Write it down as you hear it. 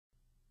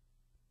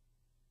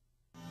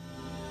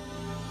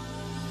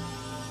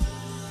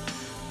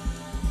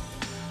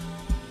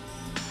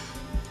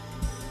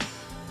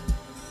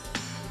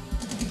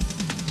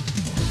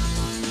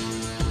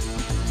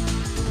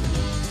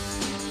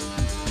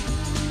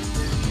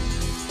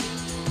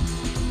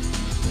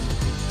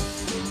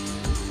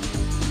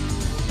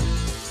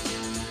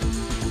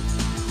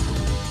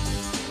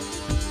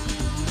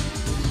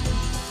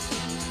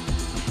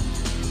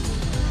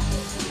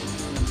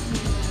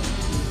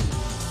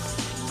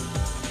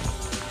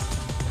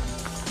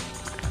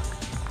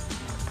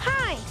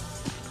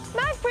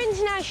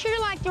I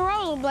sure like to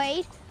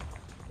rollerblade.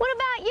 What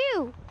about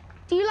you?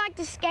 Do you like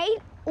to skate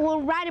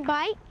or ride a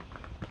bike?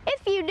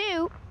 If you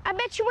do, I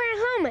bet you wear a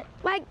helmet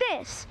like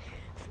this.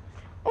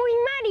 Or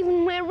you might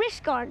even wear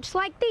wrist guards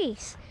like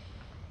these.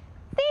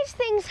 These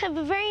things have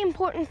a very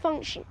important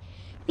function.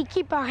 They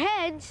keep our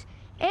heads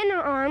and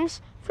our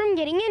arms from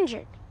getting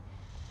injured.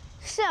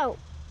 So,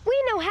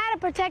 we know how to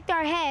protect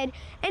our head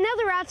and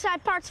other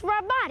outside parts of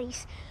our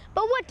bodies.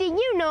 But what do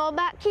you know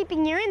about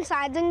keeping your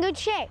insides in good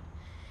shape?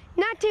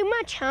 Not too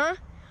much, huh?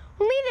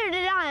 Well, neither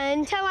did I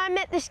until I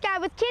met this guy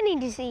with kidney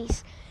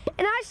disease.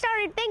 And I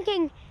started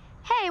thinking,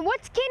 hey,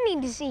 what's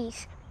kidney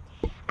disease?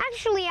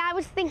 Actually, I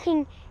was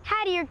thinking,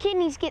 how do your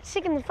kidneys get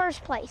sick in the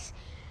first place?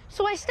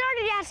 So I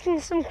started asking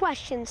some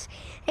questions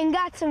and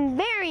got some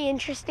very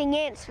interesting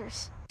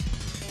answers.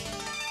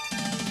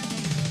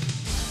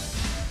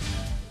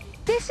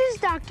 This is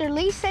Dr.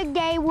 Lisa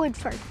Gay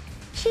Woodford.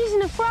 She's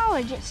a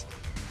nephrologist.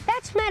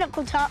 That's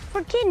medical talk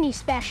for kidney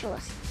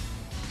specialists.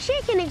 She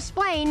can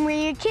explain where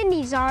your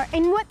kidneys are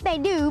and what they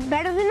do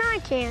better than I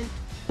can.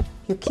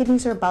 Your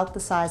kidneys are about the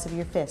size of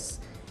your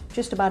fists.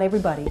 Just about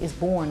everybody is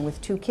born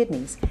with 2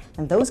 kidneys,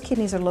 and those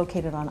kidneys are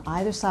located on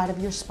either side of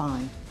your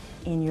spine,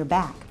 in your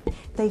back.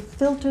 They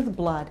filter the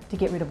blood to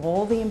get rid of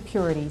all the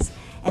impurities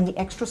and the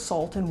extra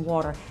salt and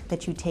water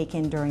that you take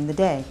in during the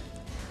day.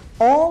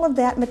 All of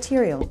that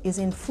material is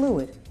in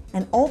fluid,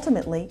 and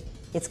ultimately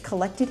it's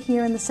collected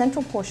here in the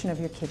central portion of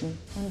your kidney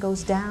and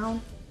goes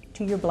down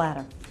to your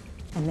bladder,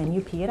 and then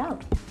you pee it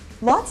out.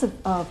 Lots of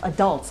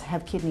adults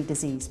have kidney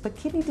disease, but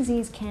kidney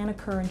disease can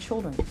occur in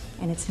children,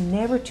 and it's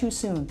never too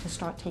soon to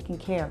start taking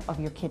care of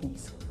your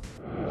kidneys.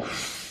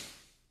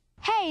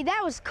 Hey,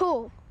 that was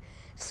cool.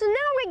 So now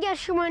I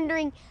guess you're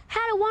wondering,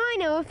 how do I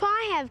know if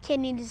I have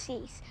kidney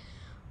disease?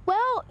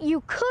 Well,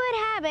 you could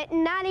have it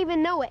and not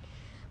even know it.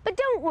 But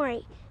don't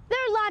worry, there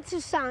are lots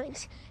of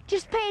signs.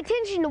 Just pay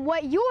attention to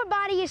what your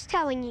body is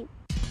telling you.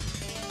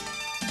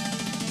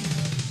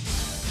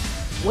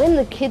 When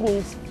the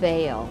kidneys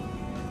fail,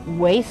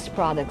 waste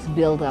products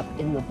build up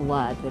in the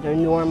blood that are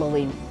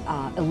normally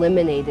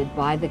eliminated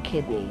by the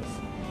kidneys.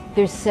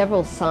 There's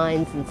several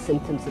signs and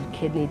symptoms of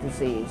kidney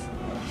disease.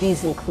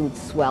 These include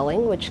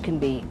swelling, which can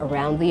be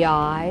around the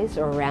eyes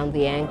or around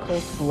the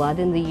ankles, blood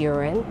in the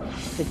urine,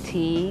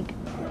 fatigue,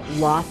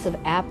 loss of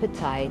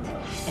appetite,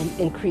 and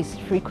increased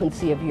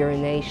frequency of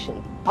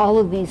urination. All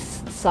of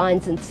these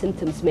signs and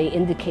symptoms may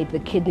indicate the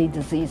kidney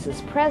disease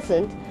is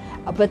present,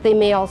 but they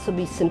may also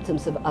be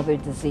symptoms of other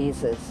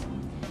diseases.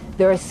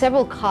 There are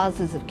several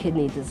causes of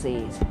kidney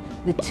disease.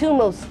 The 2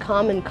 most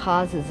common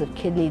causes of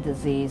kidney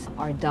disease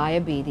are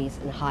diabetes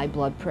and high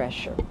blood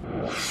pressure.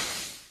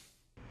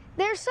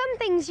 There are some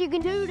things you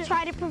can do to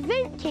try to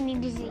prevent kidney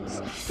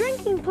disease.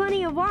 Drinking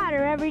plenty of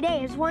water every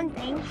day is one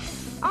thing.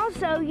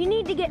 Also, you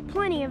need to get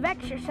plenty of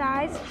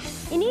exercise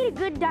and eat a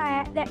good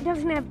diet that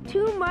doesn't have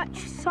too much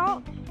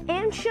salt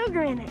and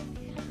sugar in it.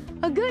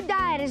 A good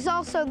diet is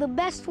also the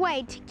best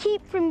way to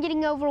keep from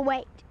getting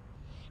overweight.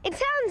 It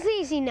sounds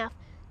easy enough,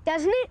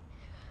 doesn't it?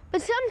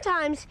 But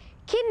sometimes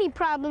kidney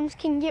problems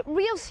can get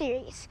real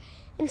serious,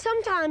 and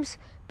sometimes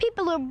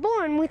people are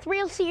born with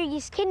real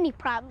serious kidney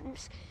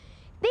problems.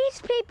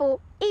 These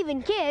people,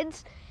 even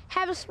kids,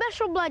 have a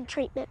special blood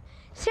treatment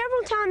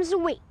several times a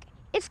week.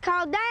 It's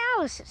called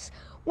dialysis.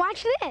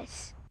 Watch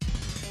this.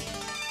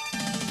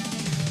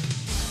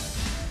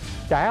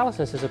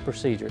 Dialysis is a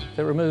procedure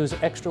that removes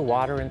extra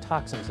water and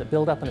toxins that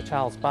build up in a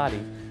child's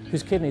body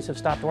whose kidneys have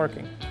stopped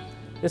working.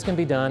 This can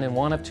be done in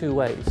one of 2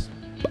 ways.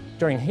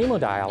 During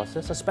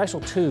hemodialysis, a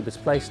special tube is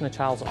placed in a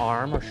child's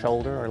arm or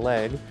shoulder or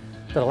leg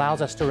that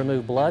allows us to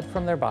remove blood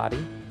from their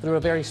body through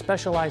a very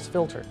specialized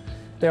filter.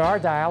 There are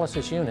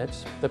dialysis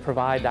units that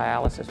provide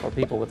dialysis for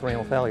people with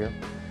renal failure.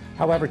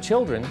 However,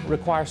 children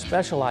require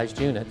specialized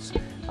units.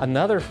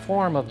 Another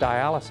form of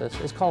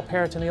dialysis is called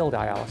peritoneal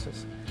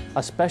dialysis.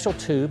 A special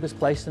tube is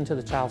placed into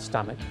the child's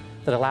stomach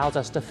that allows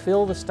us to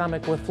fill the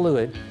stomach with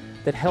fluid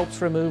that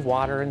helps remove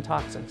water and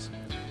toxins.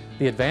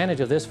 The advantage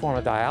of this form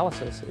of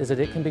dialysis is that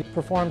it can be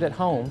performed at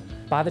home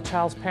by the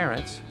child's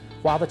parents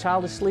while the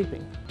child is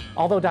sleeping.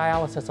 Although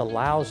dialysis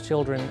allows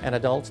children and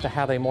adults to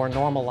have a more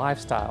normal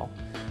lifestyle,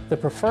 the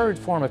preferred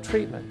form of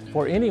treatment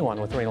for anyone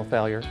with renal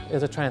failure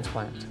is a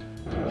transplant.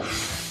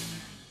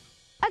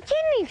 A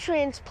kidney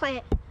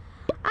transplant.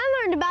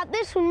 I learned about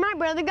this when my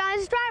brother got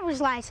his driver's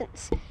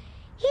license.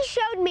 He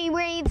showed me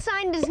where he'd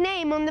signed his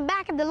name on the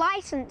back of the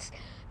license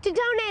to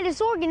donate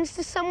his organs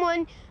to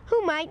someone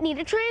who might need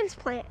a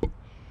transplant.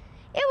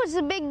 It was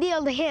a big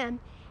deal to him,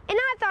 and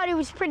I thought it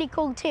was pretty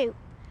cool too.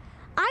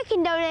 I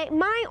can donate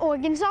my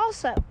organs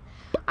also.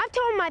 I've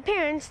told my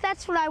parents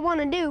that's what I want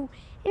to do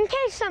in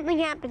case something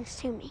happens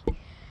to me.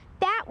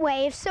 That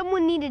way, if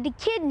someone needed a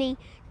kidney,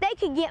 they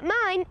could get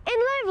mine and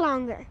live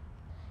longer.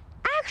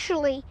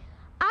 Actually,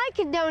 I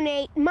could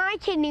donate my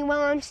kidney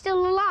while I'm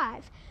still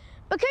alive,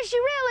 because you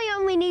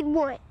really only need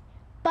 1,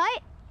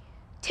 but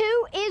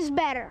 2 is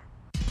better.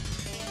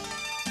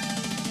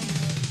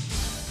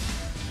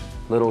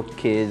 Little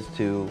kids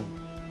to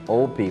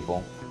old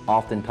people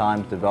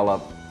oftentimes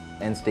develop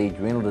end-stage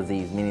renal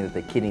disease, meaning that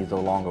the kidneys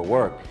no longer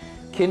work.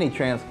 Kidney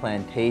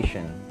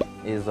transplantation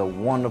is a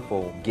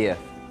wonderful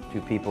gift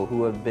to people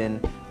who have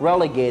been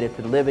relegated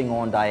to living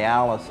on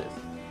dialysis.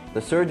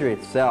 The surgery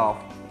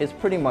itself is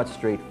pretty much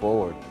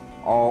straightforward.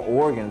 All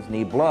organs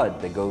need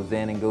blood that goes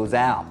in and goes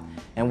out,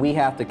 and we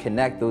have to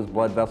connect those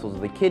blood vessels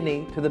of the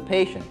kidney to the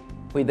patient.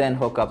 We then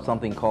hook up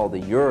something called the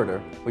ureter,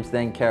 which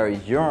then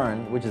carries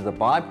urine, which is a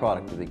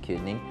byproduct of the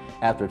kidney,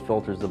 after it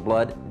filters the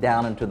blood,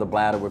 down into the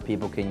bladder where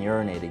people can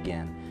urinate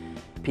again.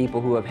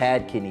 People who have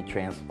had kidney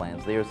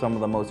transplants, they are some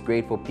of the most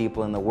grateful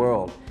people in the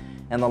world.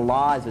 And the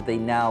lives that they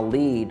now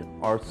lead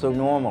are so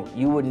normal,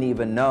 you wouldn't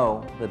even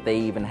know that they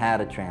even had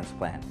a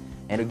transplant.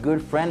 And a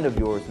good friend of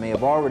yours may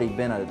have already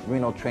been a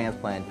renal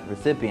transplant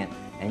recipient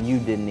and you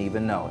didn't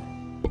even know it.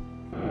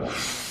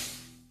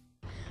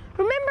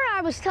 Remember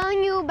I was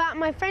telling you about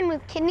my friend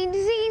with kidney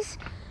disease?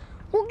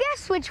 Well,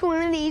 guess which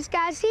one of these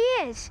guys he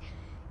is.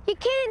 You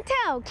can't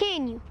tell,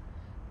 can you?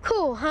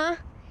 Cool, huh?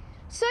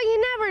 So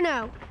you never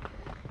know.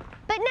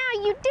 But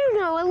now you do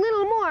know a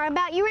little more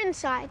about your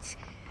insides.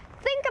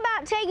 Think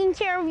about taking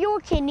care of your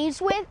kidneys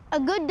with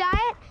a good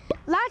diet,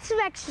 lots of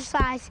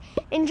exercise,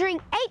 and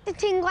drink 8 to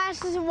 10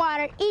 glasses of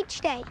water each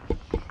day.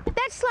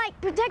 That's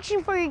like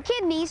protection for your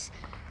kidneys,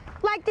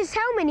 like this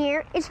helmet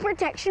here is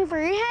protection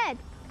for your head.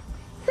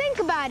 Think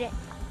about it.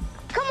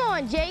 Come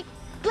on, Jake.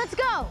 Let's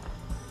go.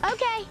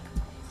 Okay,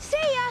 see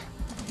ya.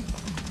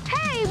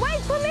 Hey,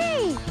 wait for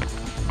me!